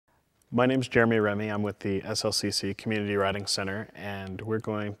My name is Remy. I'm with the SLCC Community Writing Center, and we're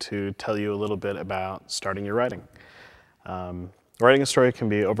going to tell you a little bit about starting your writing. Writing a story can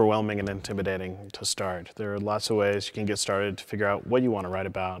be overwhelming and intimidating to start. There are lots of ways you can get started to figure out what you want to write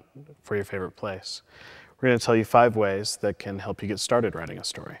about for your favorite place. We're going to tell you 5 ways that can help you get started writing a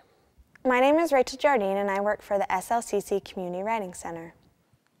story. My name is Rachell Jardine, and I work for the SLCC Community Writing Center.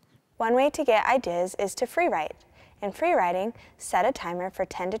 One way to get ideas is to free write. In free writing, set a timer for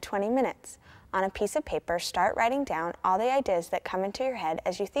 10 to 20 minutes. On a piece of paper, start writing down all the ideas that come into your head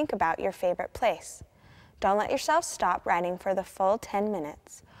as you think about your favorite place. Don't let yourself stop writing for the full 10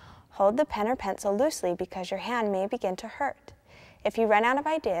 minutes. Hold the pen or pencil loosely because your hand may begin to hurt. If you run out of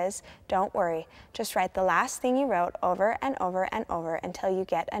ideas, don't worry. Just write the last thing you wrote over and over and over until you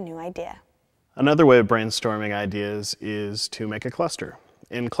get a new idea. Another way of brainstorming ideas is to make a cluster.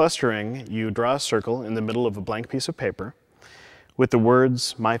 In clustering, you draw a circle in the middle of a blank piece of paper with the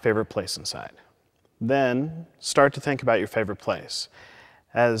words, "My favorite place" inside. Then, start to think about your favorite place.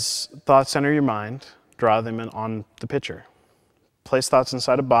 As thoughts enter your mind, draw them on the picture. Place thoughts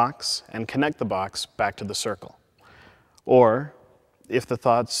inside a box and connect the box back to the circle. Or, if the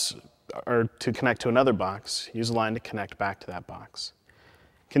thoughts are to connect to another box, use a line to connect back to that box.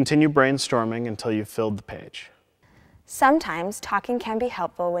 Continue brainstorming until you've filled the page. Sometimes talking can be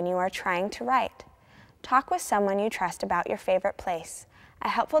helpful when you are trying to write. Talk with someone you trust about your favorite place. A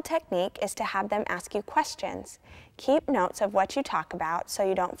helpful technique is to have them ask you questions. Keep notes of what you talk about so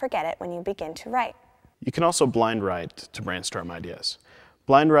you don't forget it when you begin to write. You can also blind write to brainstorm ideas.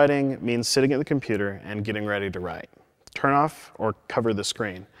 Blind writing means sitting at the computer and getting ready to write. Turn off or cover the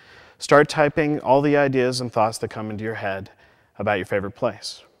screen. Start typing all the ideas and thoughts that come into your head about your favorite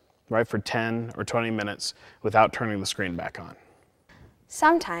place. Write for 10 or 20 minutes without turning the screen back on.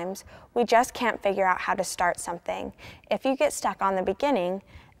 Sometimes we just can't figure out how to start something. If you get stuck on the beginning,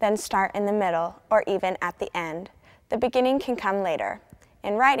 then start in the middle or even at the end. The beginning can come later.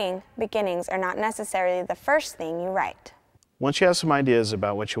 In writing, beginnings are not necessarily the first thing you write. Once you have some ideas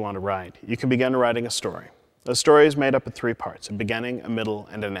about what you want to write, you can begin writing a story. A story is made up of 3 parts, a beginning, a middle,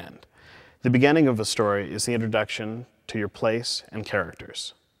 and an end. The beginning of a story is the introduction to your place and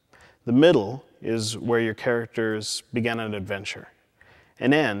characters. The middle is where your characters begin an adventure.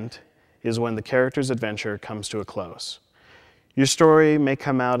 An end is when the character's adventure comes to a close. Your story may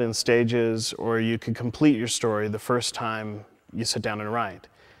come out in stages, or you could complete your story the first time you sit down and write.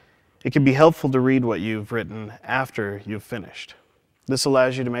 It can be helpful to read what you've written after you've finished. This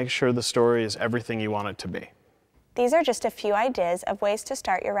allows you to make sure the story is everything you want it to be. These are just a few ideas of ways to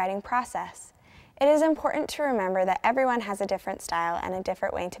start your writing process. It is important to remember that everyone has a different style and a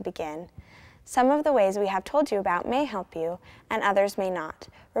different way to begin. Some of the ways we have told you about may help you, and others may not.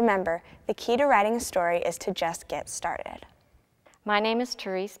 Remember, the key to writing a story is to just get started. My name is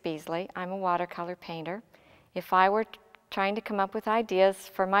Theresa Beesley. I'm a watercolor painter. If I were trying to come up with ideas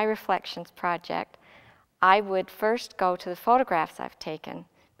for my Reflections project, I would first go to the photographs I've taken,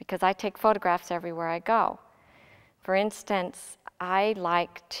 because I take photographs everywhere I go. For instance, I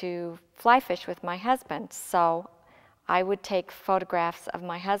like to fly fish with my husband, so I would take photographs of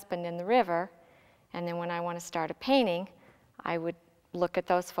my husband in the river, and then when I want to start a painting, I would look at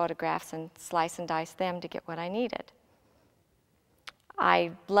those photographs and slice and dice them to get what I needed.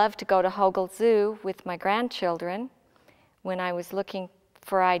 I love to go to Hogle Zoo with my grandchildren. When I was looking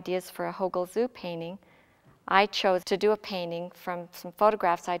for ideas for a Hogle Zoo painting, I chose to do a painting from some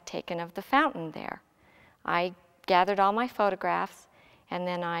photographs I'd taken of the fountain there. I gathered all my photographs, and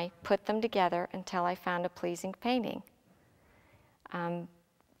then I put them together until I found a pleasing painting.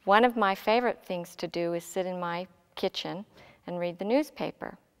 One of my favorite things to do is sit in my kitchen and read the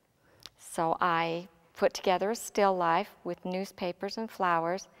newspaper. So I put together a still life with newspapers and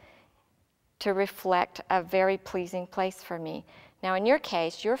flowers to reflect a very pleasing place for me. Now in your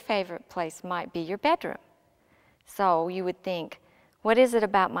case, your favorite place might be your bedroom. So you would think, what is it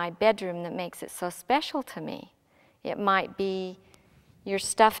about my bedroom that makes it so special to me? It might be your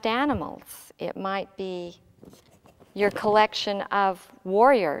stuffed animals. It might be your collection of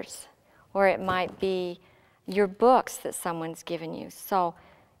warriors, or it might be your books that someone's given you. So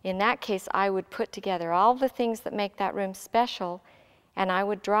in that case, I would put together all the things that make that room special, and I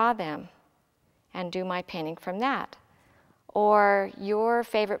would draw them and do my painting from that. Or your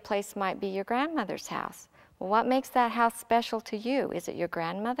favorite place might be your grandmother's house. Well, what makes that house special to you? Is it your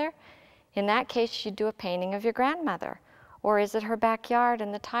grandmother? In that case, you do a painting of your grandmother. Or is it her backyard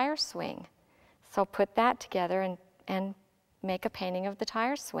and the tire swing? So put that together and make a painting of the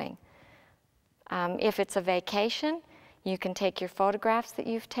tire swing. If it's a vacation, you can take your photographs that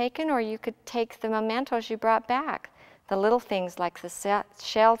you've taken, or you could take the mementos you brought back. the little things like the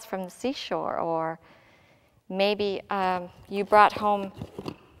shells from the seashore, or maybe you brought home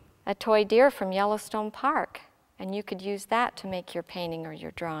a toy deer from Yellowstone Park, and you could use that to make your painting or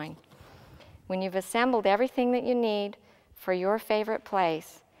your drawing. When you've assembled everything that you need for your favorite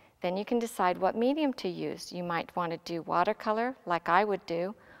place, then you can decide what medium to use. You might want to do watercolor, like I would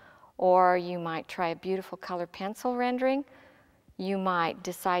do, or you might try a beautiful color pencil rendering. You might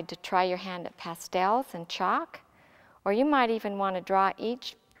decide to try your hand at pastels and chalk, or you might even want to draw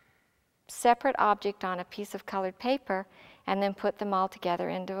each separate object on a piece of colored paper and then put them all together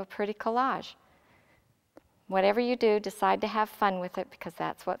into a pretty collage. Whatever you do, decide to have fun with it, because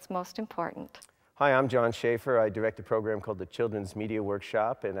that's what's most important. Hi, I'm John Schaefer. I direct a program called the Children's Media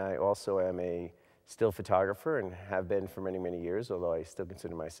Workshop, and I also am a still photographer and have been for many, many years, although I still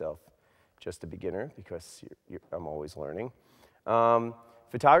consider myself just a beginner because I'm always learning.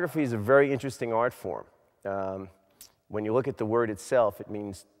 Photography is a very interesting art form. When you look at the word itself, it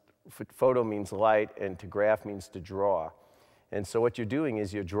means, photo means light, and to graph means to draw. And so what you're doing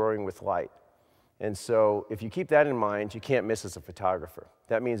is you're drawing with light. And so if you keep that in mind, you can't miss as a photographer.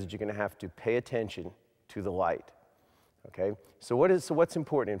 That means that you're going to have to pay attention to the light. Okay? So what's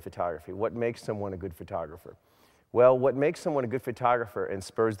important in photography? What makes someone a good photographer? Well, what makes someone a good photographer and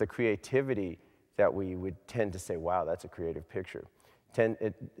spurs the creativity that we would tend to say, wow, that's a creative picture.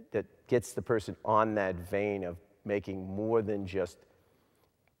 That gets the person on that vein of making more than just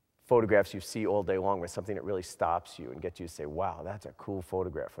photographs you see all day long, with something that really stops you and gets you to say, wow, that's a cool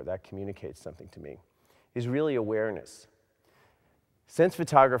photograph, or that communicates something to me, is really awareness. Since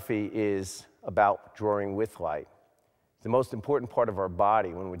photography is about drawing with light, the most important part of our body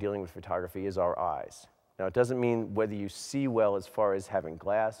when we're dealing with photography is our eyes. Now, it doesn't mean whether you see well as far as having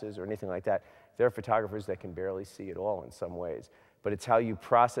glasses or anything like that. There are photographers that can barely see at all in some ways, but it's how you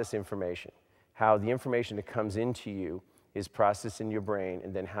process information, how the information that comes into you is processed in your brain,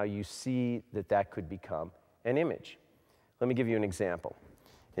 and then how you see that that could become an image. Let me give you an example.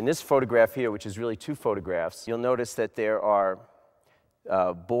 In this photograph here, which is really two photographs, you'll notice that there are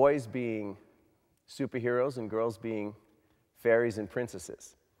boys being superheroes and girls being fairies and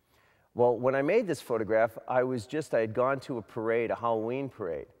princesses. Well, when I made this photograph, I had gone to a parade, a Halloween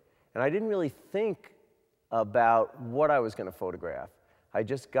parade, and I didn't really think about what I was going to photograph. I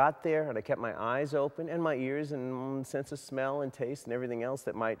just got there, and I kept my eyes open and my ears and sense of smell and taste and everything else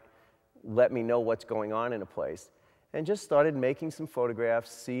that might let me know what's going on in a place, and just started making some photographs,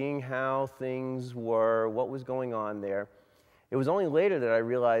 seeing how things were, what was going on there. It was only later that I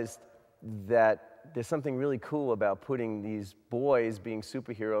realized that there's something really cool about putting these boys being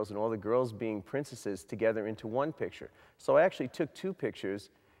superheroes and all the girls being princesses together into one picture. So I actually took two pictures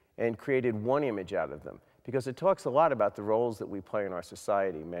and created one image out of them, because it talks a lot about the roles that we play in our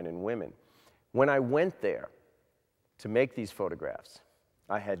society, men and women. When I went there to make these photographs,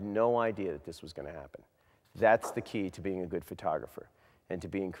 I had no idea that this was going to happen. That's the key to being a good photographer and to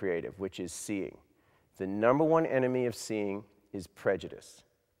being creative, which is seeing. The number one enemy of seeing is prejudice.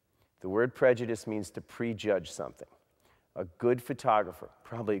 The word prejudice means to prejudge something. A good photographer,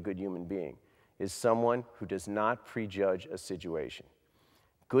 probably a good human being, is someone who does not prejudge a situation.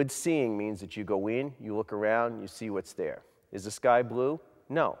 Good seeing means that you go in, you look around, you see what's there. Is the sky blue?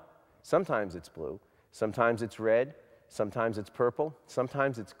 No. Sometimes it's blue. Sometimes it's red. Sometimes it's purple.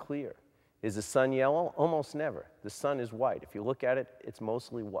 Sometimes it's clear. Is the sun yellow? Almost never. The sun is white. If you look at it, it's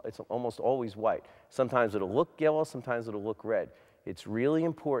almost always white. Sometimes it'll look yellow. Sometimes it'll look red. It's really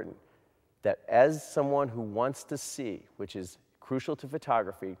important that as someone who wants to see, which is crucial to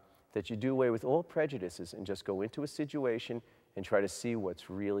photography, that you do away with all prejudices and just go into a situation and try to see what's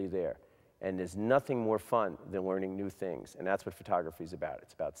really there. And there's nothing more fun than learning new things, and that's what photography is about.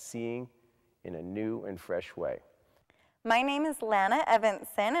 It's about seeing in a new and fresh way. My name is Lana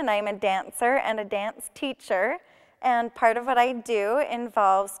Evanson, and I'm a dancer and a dance teacher, and part of what I do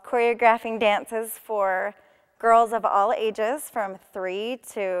involves choreographing dances for girls of all ages from 3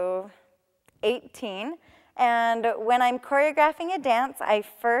 to 18. And when I'm choreographing a dance, I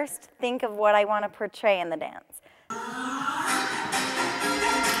first think of what I want to portray in the dance.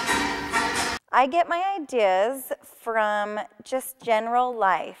 I get my ideas from just general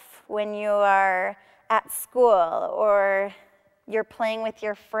life. When you are at school, or you're playing with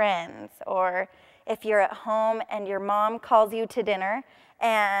your friends, or if you're at home and your mom calls you to dinner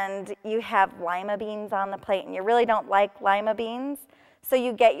and you have lima beans on the plate and you really don't like lima beans, so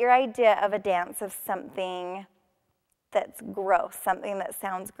you get your idea of a dance of something that's gross, something that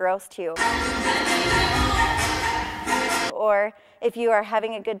sounds gross to you. Or if you are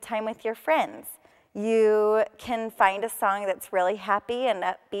having a good time with your friends, you can find a song that's really happy and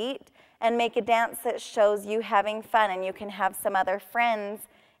upbeat and make a dance that shows you having fun, and you can have some other friends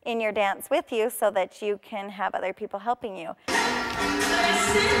in your dance with you so that you can have other people helping you.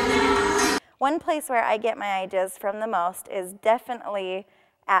 One place where I get my ideas from the most is definitely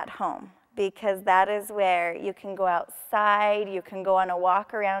at home, because that is where you can go outside, you can go on a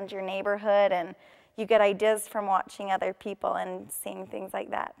walk around your neighborhood, and you get ideas from watching other people and seeing things like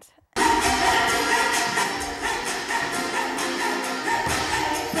that.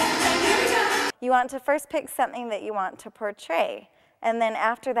 You want to first pick something that you want to portray, and then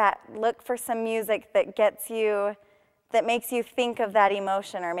after that, look for some music that that makes you think of that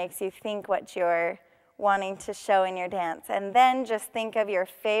emotion or makes you think what you're wanting to show in your dance. And then just think of your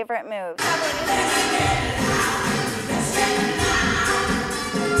favorite moves.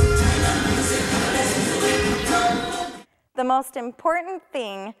 The most important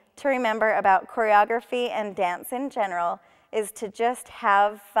thing to remember about choreography and dance in general is to just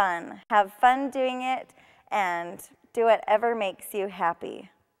have fun. Have fun doing it and do whatever makes you happy.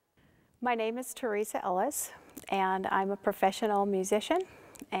 My name is Theresa Ellis, and I'm a professional musician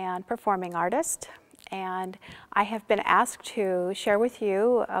and performing artist. And I have been asked to share with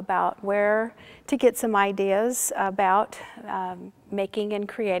you about where to get some ideas about making and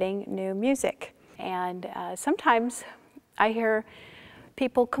creating new music. And sometimes I hear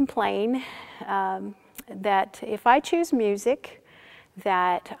people complain that if I choose music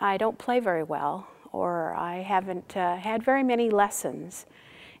that I don't play very well, or I haven't had very many lessons.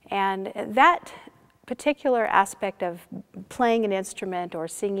 And that particular aspect of playing an instrument or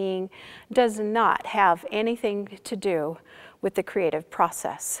singing does not have anything to do with the creative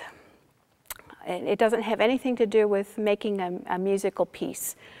process. It doesn't have anything to do with making a musical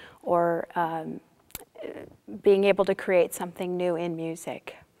piece or being able to create something new in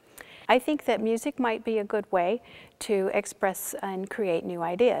music. I think that music might be a good way to express and create new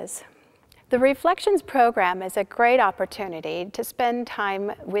ideas. The Reflections program is a great opportunity to spend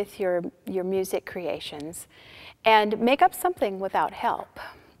time with your music creations and make up something without help.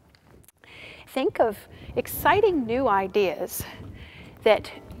 Think of exciting new ideas that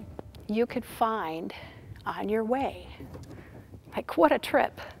you could find on your way. Like, what a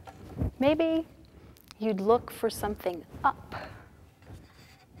trip. Maybe you'd look for something up.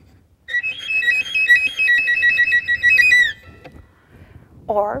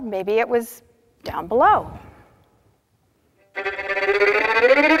 Or maybe it was down below.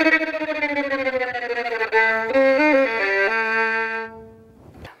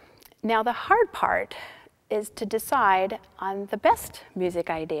 Now the hard part is to decide on the best music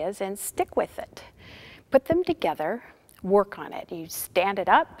ideas and stick with it. Put them together, work on it. You stand it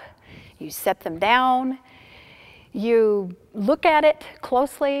up, you set them down, you look at it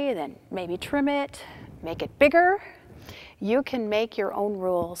closely, then maybe trim it, make it bigger. You can make your own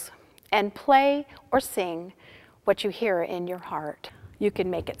rules and play or sing what you hear in your heart. You can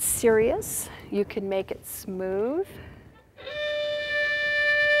make it serious, you can make it smooth.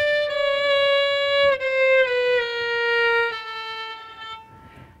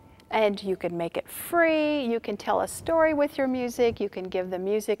 And you can make it free, you can tell a story with your music, you can give the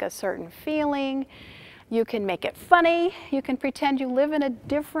music a certain feeling, you can make it funny, you can pretend you live in a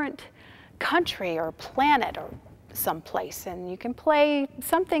different country or planet or someplace, and you can play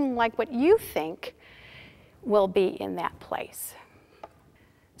something like what you think will be in that place.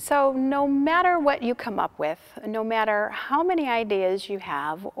 So no matter what you come up with, no matter how many ideas you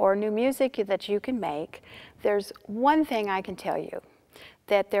have or new music that you can make, there's one thing I can tell you,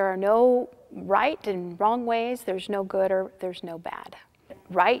 that there are no right and wrong ways, there's no good or there's no bad.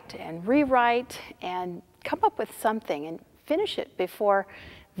 Write and rewrite and come up with something and finish it before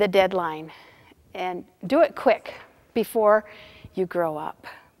the deadline. And do it quick before you grow up,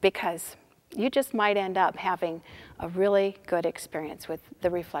 because you just might end up having a really good experience with the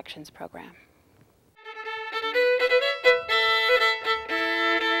Reflections program.